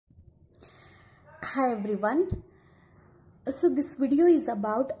Hi everyone. So this video is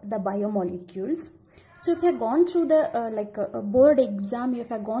about the biomolecules. So if you have gone through the board exam,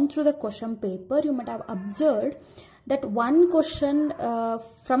 if you have gone through the question paper, you might have observed that one question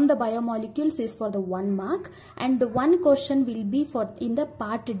from the biomolecules is for the 1 mark and one question will be for in the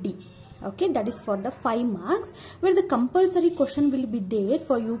part D. Okay, that is for the 5 marks, where the compulsory question will be there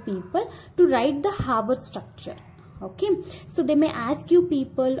for you people to write the Haworth structure. Okay, so they may ask you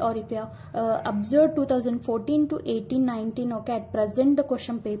people, or if you have observed 2014 to 18-19, okay, at present the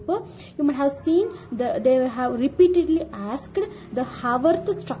question paper, you might have seen they have repeatedly asked the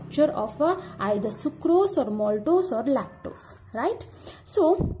Haworth structure of either sucrose or maltose or lactose, right?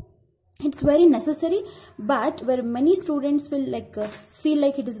 So it's very necessary, but where many students will feel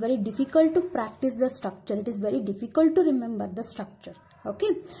like it is very difficult to practice the structure, it is very difficult to remember the structure. Okay,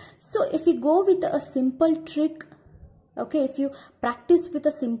 so if we go with a simple trick, okay, if you practice with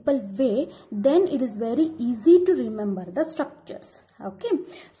a simple way, then it is very easy to remember the structures. Okay,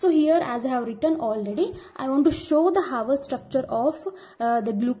 so here as I have written already, I want to show the Haworth structure of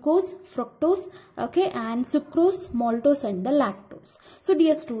the glucose, fructose, okay, and sucrose, maltose and the lactose. So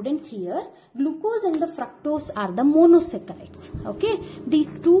dear students, here glucose and the fructose are the monosaccharides. Okay,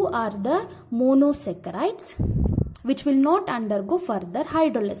 these two are the monosaccharides which will not undergo further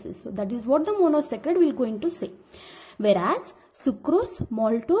hydrolysis. So that is what the monosaccharide will going to say. Whereas sucrose,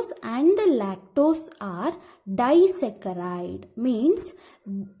 maltose and the lactose are disaccharide, means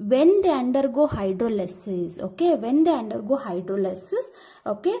when they undergo hydrolysis, okay, when they undergo hydrolysis,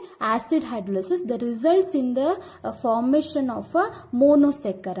 okay, acid hydrolysis, the results in the formation of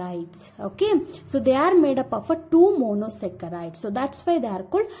monosaccharides. Okay, so they are made up of 2 monosaccharides, so that's why they are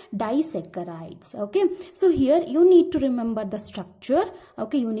called disaccharides. Okay, so here you need to remember the structure.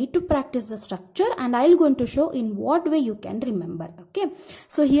 Okay, you need to practice the structure, and I'll going to show in what way you can remember. Okay,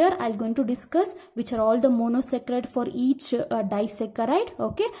 so here I'll going to discuss which are all the monosaccharide for each disaccharide.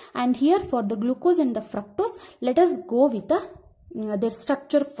 Okay, and here for the glucose and the fructose, let us go with their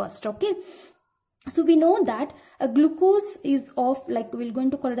structure first. Okay, so we know that a glucose is of, we're going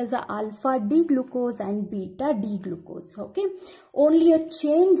to call it as a alpha D glucose and beta D glucose. Okay, only a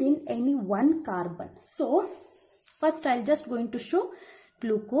change in any one carbon. So first I'll just going to show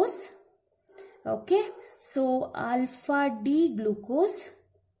glucose. Okay, so alpha D glucose,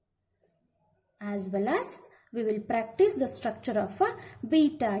 as well as we will practice the structure of a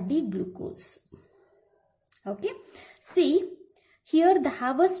beta D glucose. Okay, see here the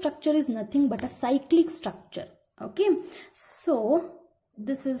Haworth structure is nothing but a cyclic structure. Okay, so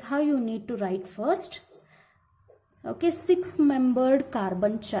this is how you need to write first. Okay, 6-membered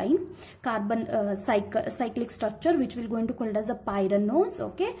carbon chain, cyclic structure, which we're going to call it as a pyranose.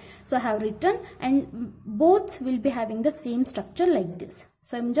 Okay, so I have written, and both will be having the same structure like this.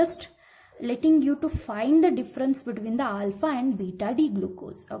 So I'm just letting you to find the difference between the alpha and beta D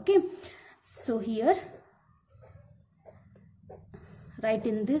glucose. Okay, so here write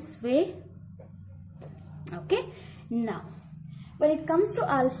in this way. Okay, now when it comes to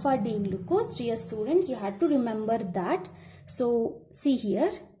alpha D glucose, dear students, you have to remember that. So see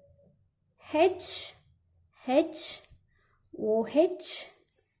here, H, H, OH,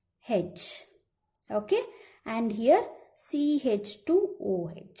 H. Okay, and here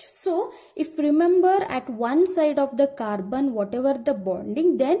CH2OH. So if remember at one side of the carbon, whatever the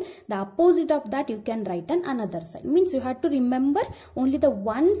bonding, then the opposite of that you can write on another side. Means you have to remember only the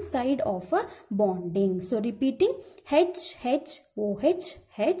one side of a bonding. So repeating H, H, OH,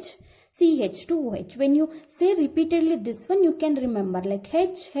 H, CH2OH. When you say repeatedly this one, you can remember like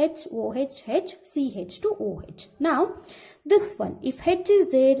H, H, OH, H, CH2OH. Now this one, if H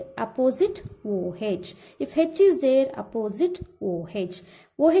is there, opposite OH. If H is there, opposite OH.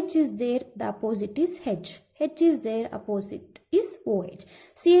 OH is there, the opposite is H. H is there, opposite is OH.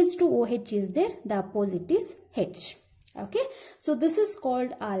 CH2OH is there, the opposite is H. Okay, so this is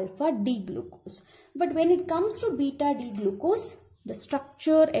called alpha D glucose. But when it comes to beta D glucose, the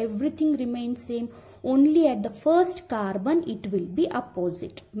structure, everything remains same. Only at the first carbon it will be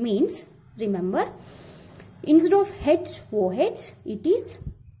opposite. Means, remember, instead of HOH, it is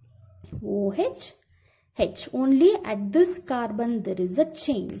OH, H. Only at this carbon there is a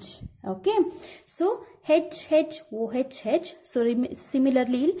change. Okay, so HOH. So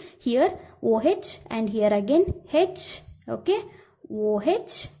similarly here OH, and here again H. Okay,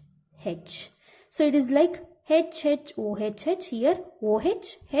 OH, H. So it is like HOH, here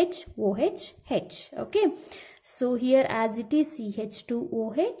OH, H, OH, H. Okay, so here as it is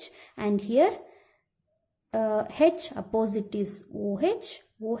CH2OH, and here H opposite is OH,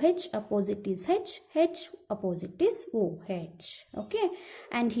 OH opposite is H, H opposite is OH. Okay,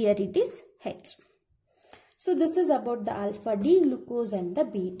 and here it is H. So this is about the alpha D glucose and the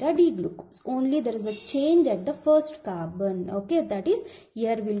beta D glucose. Only there is a change at the first carbon. Okay, that is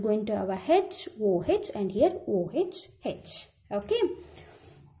here we are going to have a H, OH, and here OH, H. Okay.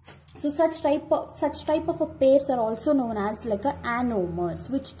 So such type of a pairs are also known as like a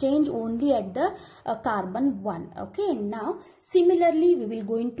anomers, which change only at the carbon 1. Okay. Now similarly we will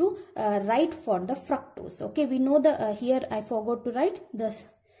going to write for the fructose. Okay. We know the here I forgot to write the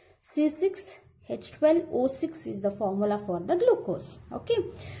C6H12O6 is the formula for the glucose. Okay.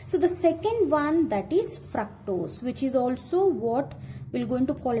 So the second one, that is fructose, which is also what we're going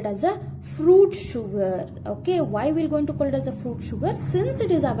to call it as a fruit sugar. Okay, why we're going to call it as a fruit sugar? Since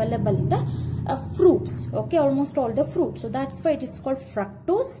it is available in the fruits. Okay, almost all the fruits. So that's why it is called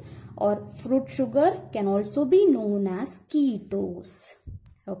fructose, or fruit sugar can also be known as ketose.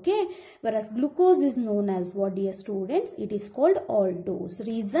 Okay, whereas glucose is known as what, dear students? It is called aldose.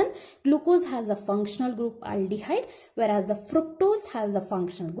 Reason, glucose has a functional group aldehyde, whereas the fructose has a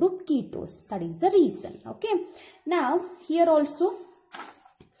functional group ketose. That is the reason. Okay, now here also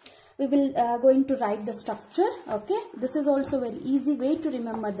we will going to write the structure. Okay, this is also very easy way to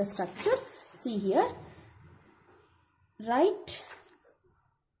remember the structure. See here, write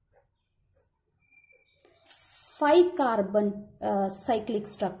 5 carbon cyclic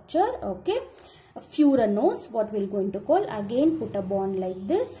structure. Okay, furanose, what we're going to call, again put a bond like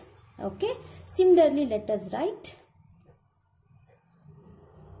this. Okay, similarly let us write.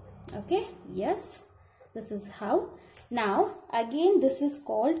 Okay, yes, this is how. Now again this is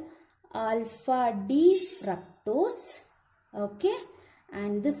called alpha D fructose. Okay,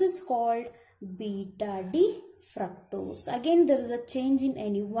 and this is called beta D fructose. Again there is a change in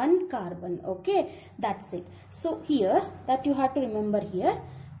any one carbon. Okay, that's it. So here that you have to remember here.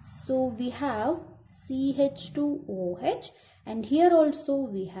 So we have CH2OH, and here also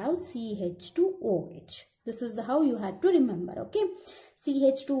we have CH2OH. This is how you had to remember. Okay,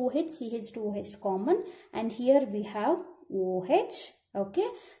 CH2OH common, and here we have OH. Okay,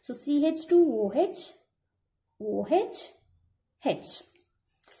 so CH2OH, OH, H,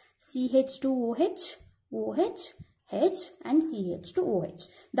 CH2OH, OH, H, and CH2OH.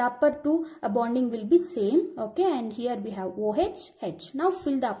 The upper two bonding will be same. Okay, and here we have OH, H. Now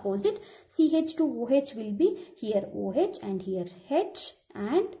fill the opposite. CH2OH will be here OH, and here H,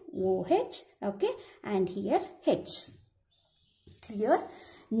 and OH. Okay, and here H. Clear?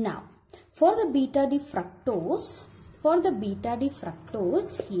 Now for the beta D fructose,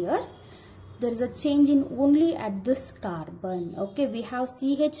 here there is a change in only at this carbon. Okay, we have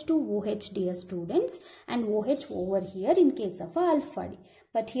CH2OH, dear students, and OH over here in case of alpha D.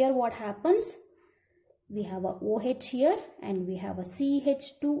 But here what happens? We have a OH here, and we have a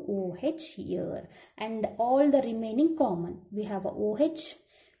CH2OH here, and all the remaining common. We have a OH,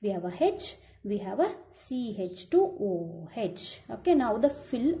 we have a H, we have a CH2OH. Okay, now the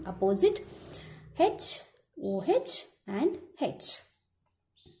fill opposite, H, OH, and H.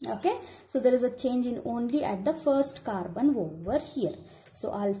 Okay, so there is a change in only at the first carbon over here.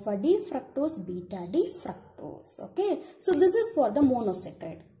 So alpha D fructose, beta D fructose. Okay, so this is for the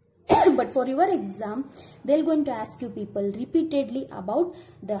monosaccharide. But for your exam, they're going to ask you people repeatedly about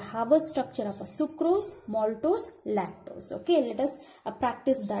the Haworth structure of a sucrose, maltose, lactose. Okay, let us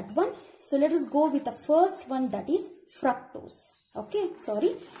practice that one. So let us go with the first one, that is fructose. Okay,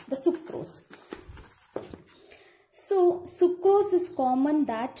 sorry, the sucrose. So sucrose is common,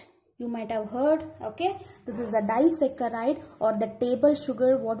 that you might have heard. Okay, this is a disaccharide or the table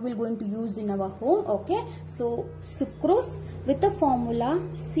sugar what we're going to use in our home. Okay, so sucrose with the formula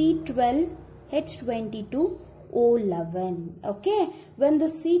C12H22O11. Okay, when the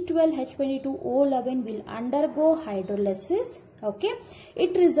C12H22O11 will undergo hydrolysis, okay,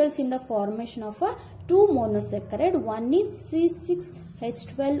 it results in the formation of a 2 monosaccharide. One is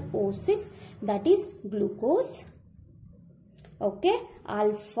C6H12O6, that is glucose. Okay,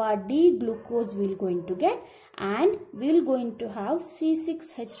 alpha D glucose we will going to get, and we will going to have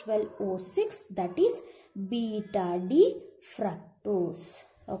C6H12O6, that is beta D fructose.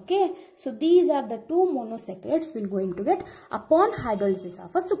 Okay, so these are the 2 monosaccharides we will going to get upon hydrolysis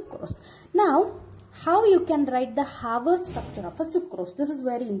of a sucrose. Now how you can write the Haworth structure of a sucrose? This is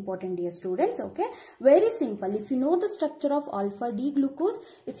very important, dear students. Okay, very simple. If you know the structure of alpha D glucose,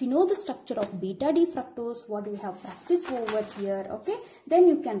 if you know the structure of beta D fructose, what we have practiced over here, okay, then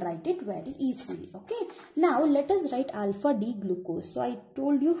you can write it very easily. Okay, now let us write alpha D glucose. So I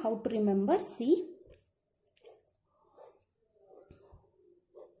told you how to remember. See,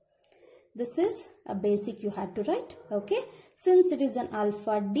 this is a basic you had to write. Okay, since it is an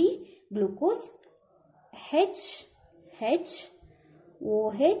alpha D glucose, H, H,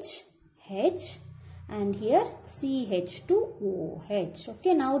 OH, H, and here CH2OH.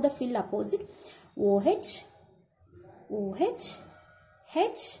 Okay, now the fill opposite OH, OH,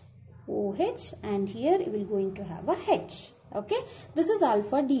 H, OH, and here we will going to have a H. Okay, this is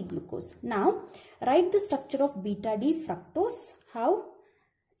alpha D glucose. Now write the structure of beta D fructose. How?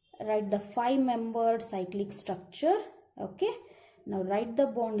 Write the 5-membered cyclic structure. Okay, now write the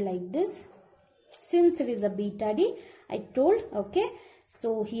bond like this. Since it is a beta D, I told, okay,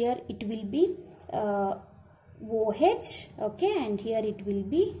 so here it will be OH, okay, and here it will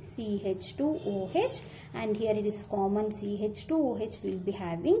be CH2OH, and here it is common CH2OH will be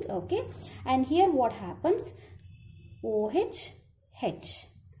having, okay, and here what happens? OH, H,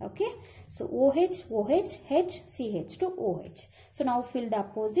 okay, so OH, OH, H, CH2OH. So now fill the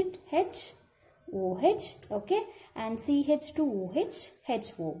opposite H, OH, okay, and CH2OH,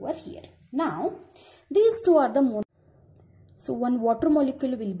 H over here. Now these two are the so one water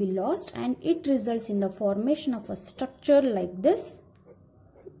molecule will be lost and it results in the formation of a structure like this.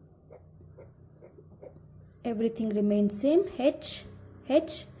 Everything remains same. H,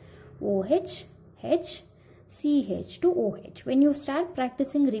 H, OH, H, CH2OH. When you start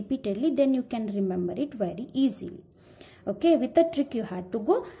practicing repeatedly, then you can remember it very easily. Okay, with the trick you had to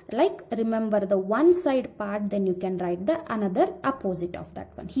go like remember the one side part, then you can write the another opposite of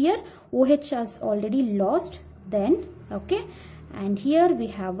that one. Here OH has already lost, then okay, and here we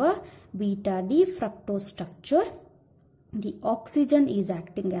have a beta D fructose structure. The oxygen is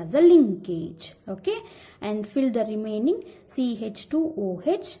acting as a linkage, okay, and fill the remaining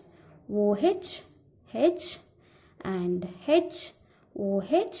CH2OH, OH, H, and H,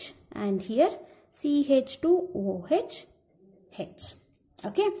 OH, and here CH2OH, H.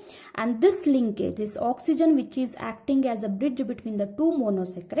 Okay, and this linkage, this oxygen which is acting as a bridge between the two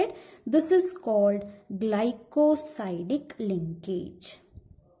monosaccharide, this is called glycosidic linkage.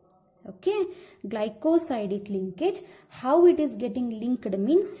 Okay, glycosidic linkage. How it is getting linked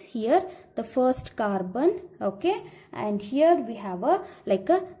means here the first carbon, okay, and here we have a like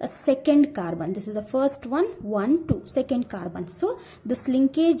a second carbon. This is the first one, 1, 2, second carbon. So this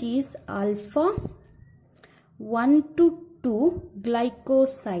linkage is alpha 1 to 2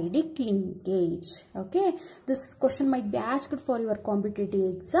 glycosidic linkage. Okay, this question might be asked for your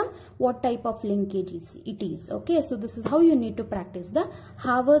competitive exam. What type of linkage it is? Okay, so this is how you need to practice the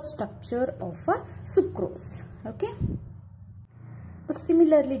Haworth structure of a sucrose. Okay.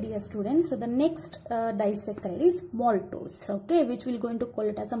 Similarly, dear students, so the next disaccharide is maltose, okay, which we're going to call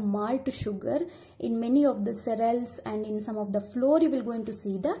it as a malt sugar. In many of the cereals and in some of the flour, you will going to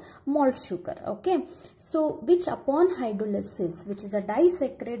see the malt sugar, okay. So, which upon hydrolysis, which is a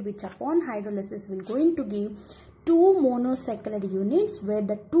disaccharide, which upon hydrolysis will going to give 2 monosaccharide units, where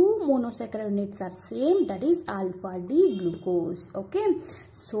the 2 monosaccharide units are same, that is alpha D glucose, okay.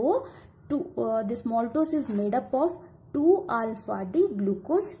 So, this maltose is made up of 2 alpha D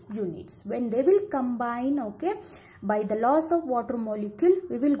glucose units. When they will combine, okay, by the loss of water molecule,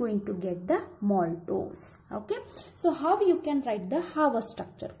 we will going to get the maltose. Okay, so how you can write the Haworth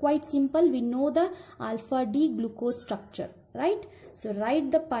structure? Quite simple. We know the alpha D glucose structure, right? So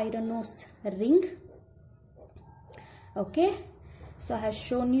write the pyranose ring. Okay, so I have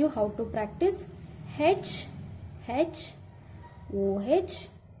shown you how to practice. H, H, OH,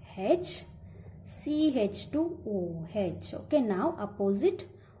 H, CH2OH. Okay, now opposite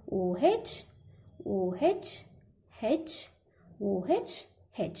OH, OH, H, OH,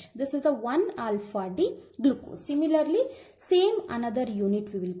 H. This is a 1 alpha D glucose. Similarly, same another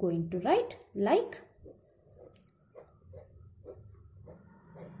unit we will going to write like,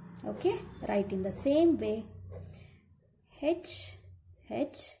 okay, write in the same way. H,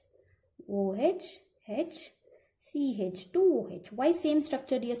 H, OH, H, CH2OH. Why same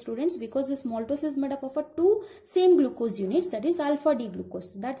structure, dear students? Because this maltose is made up of 2 same glucose units, that is alpha D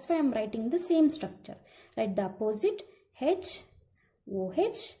glucose. That's why I am writing the same structure. Write the opposite H,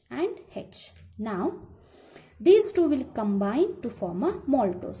 OH and H. Now, these two will combine to form a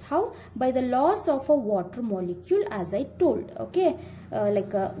maltose. How? By the loss of a water molecule, as I told. Okay,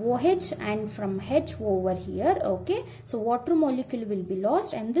 like OH and from H over here. Okay, so water molecule will be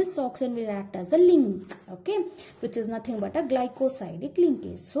lost and this oxygen will act as a link. Okay, which is nothing but a glycosidic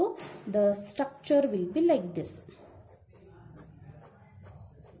linkage. So the structure will be like this.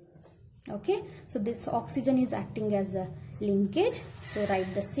 Okay, so this oxygen is acting as a linkage. So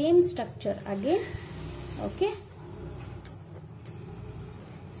write the same structure again. Okay,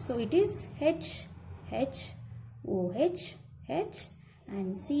 so it is H, H, OH, H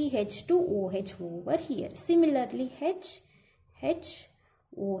and CH2OH over here. Similarly, H, H,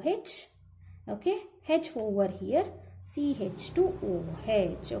 OH, okay, H over here,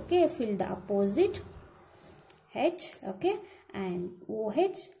 CH2OH. Okay, fill the opposite H, okay, and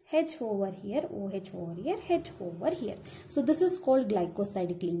OH, H over here, OH over here, H over here. So this is called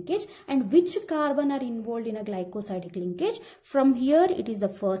glycosidic linkage. And which carbon are involved in a glycosidic linkage? From here it is the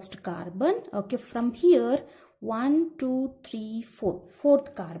first carbon, okay, from here 1, 2, 3, 4,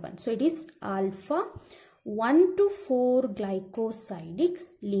 fourth carbon. So it is alpha 1 to 4 glycosidic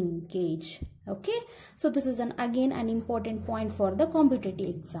linkage, okay. So this is again an important point for the competitive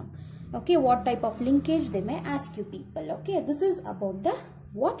exam. Okay, what type of linkage they may ask you people. Okay, this is about the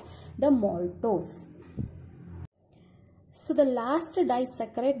the maltose. So the last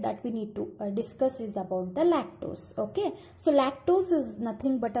disaccharide that we need to discuss is about the lactose. Okay, so lactose is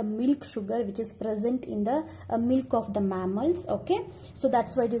nothing but a milk sugar which is present in the milk of the mammals. Okay, so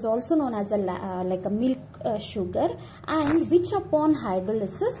that's why it is also known as a like a milk sugar, and which upon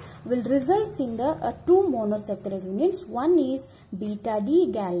hydrolysis will result in the two monosaccharide units. One is beta D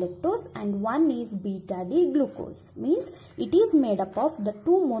galactose and one is beta D glucose. Means it is made up of the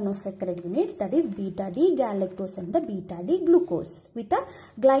two monosaccharide units, that is beta D galactose and the beta D glucose with a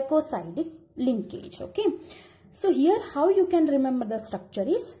glycosidic linkage. Okay, so here how you can remember the structure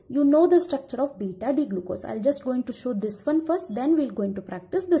is, you know the structure of beta D glucose. I'll just going to show this one first, then we're going to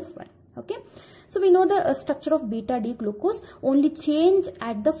practice this one. Okay, so we know the structure of beta D glucose, only change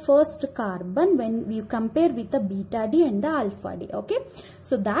at the first carbon when you compare with the beta D and the alpha D. Okay,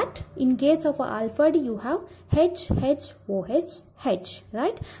 so that in case of alpha D you have H, H, OH, H,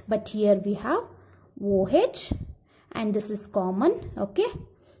 right? But here we have OH, and this is common. Okay,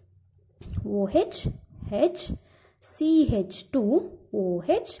 OH, H, CH2,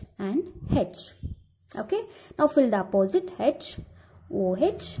 OH and H. Okay, now fill the opposite, H,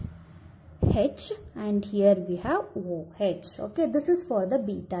 OH, H, and here we have OH. Okay, this is for the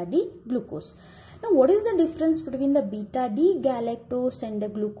beta D glucose. Now what is the difference between the beta D galactose and the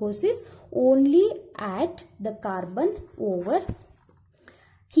glucose is only at the carbon over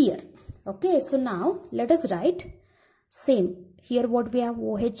here. Okay, so now let us write same. Here what we have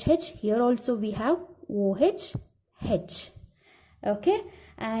OHH, here also we have OHH. Okay,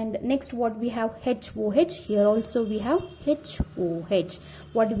 and next what we have HOH, here also we have HOH.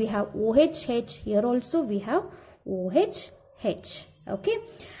 What we have OHH, here also we have OHH. Okay,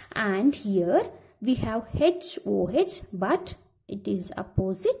 and here we have HOH, but it is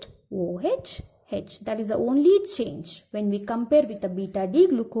opposite OHH. That is the only change when we compare with the beta D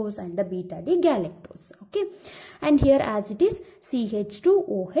glucose and the beta D galactose. Okay, and here as it is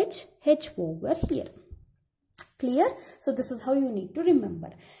CH2OH, H over here. Clear? So this is how you need to remember.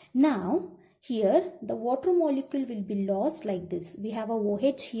 Now here the water molecule will be lost like this. We have a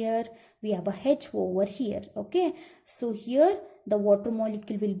OH here, we have a H over here. Okay, so here the water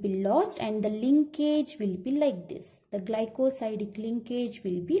molecule will be lost and the linkage will be like this. The glycosidic linkage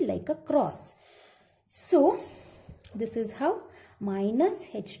will be like a cross. So this is how minus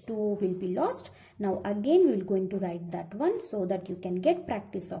H2O will be lost. Now again we will going to write that one so that you can get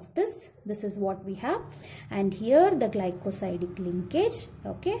practice of this. This is what we have, and here the glycosidic linkage,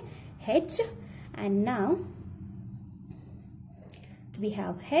 okay, H, and now we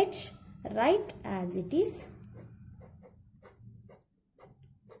have H, right, as it is.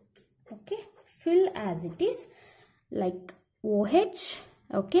 Okay, fill as it is like OH,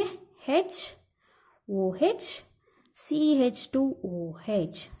 okay, H, OH,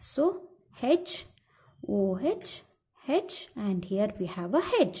 CH2OH. So H, OH, H, and here we have a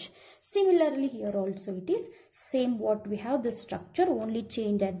H. Similarly here also it is same what we have the structure, only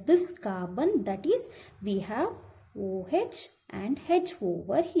change at this carbon, that is we have OH and H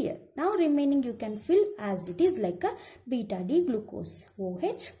over here. Now remaining you can fill as it is like a beta D glucose.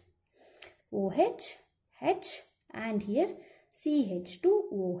 OH, OH, H, and here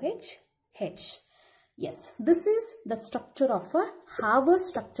CH2OH, H. Yes, this is the structure of a Haworth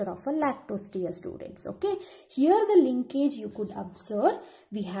structure of a lactose, dear students. Okay, here the linkage you could observe,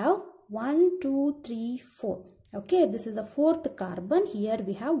 we have 1, 2, 3, 4. Okay, this is a fourth carbon, here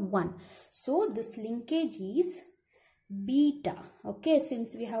we have 1. So this linkage is beta. Okay,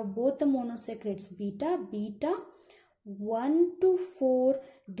 since we have both the monosaccharides beta 1 to 4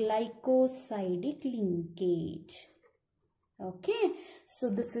 glycosidic linkage. Okay,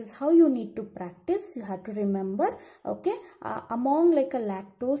 so this is how you need to practice. You have to remember. Okay, among like a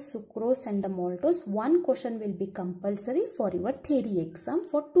lactose, sucrose and the maltose, one question will be compulsory for your theory exam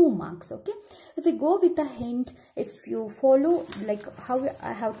for 2 marks. Okay, if you go with a hint, if you follow like how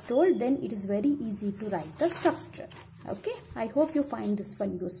I have told, then it is very easy to write the structure. Okay, I hope you find this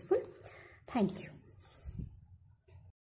one useful. Thank you.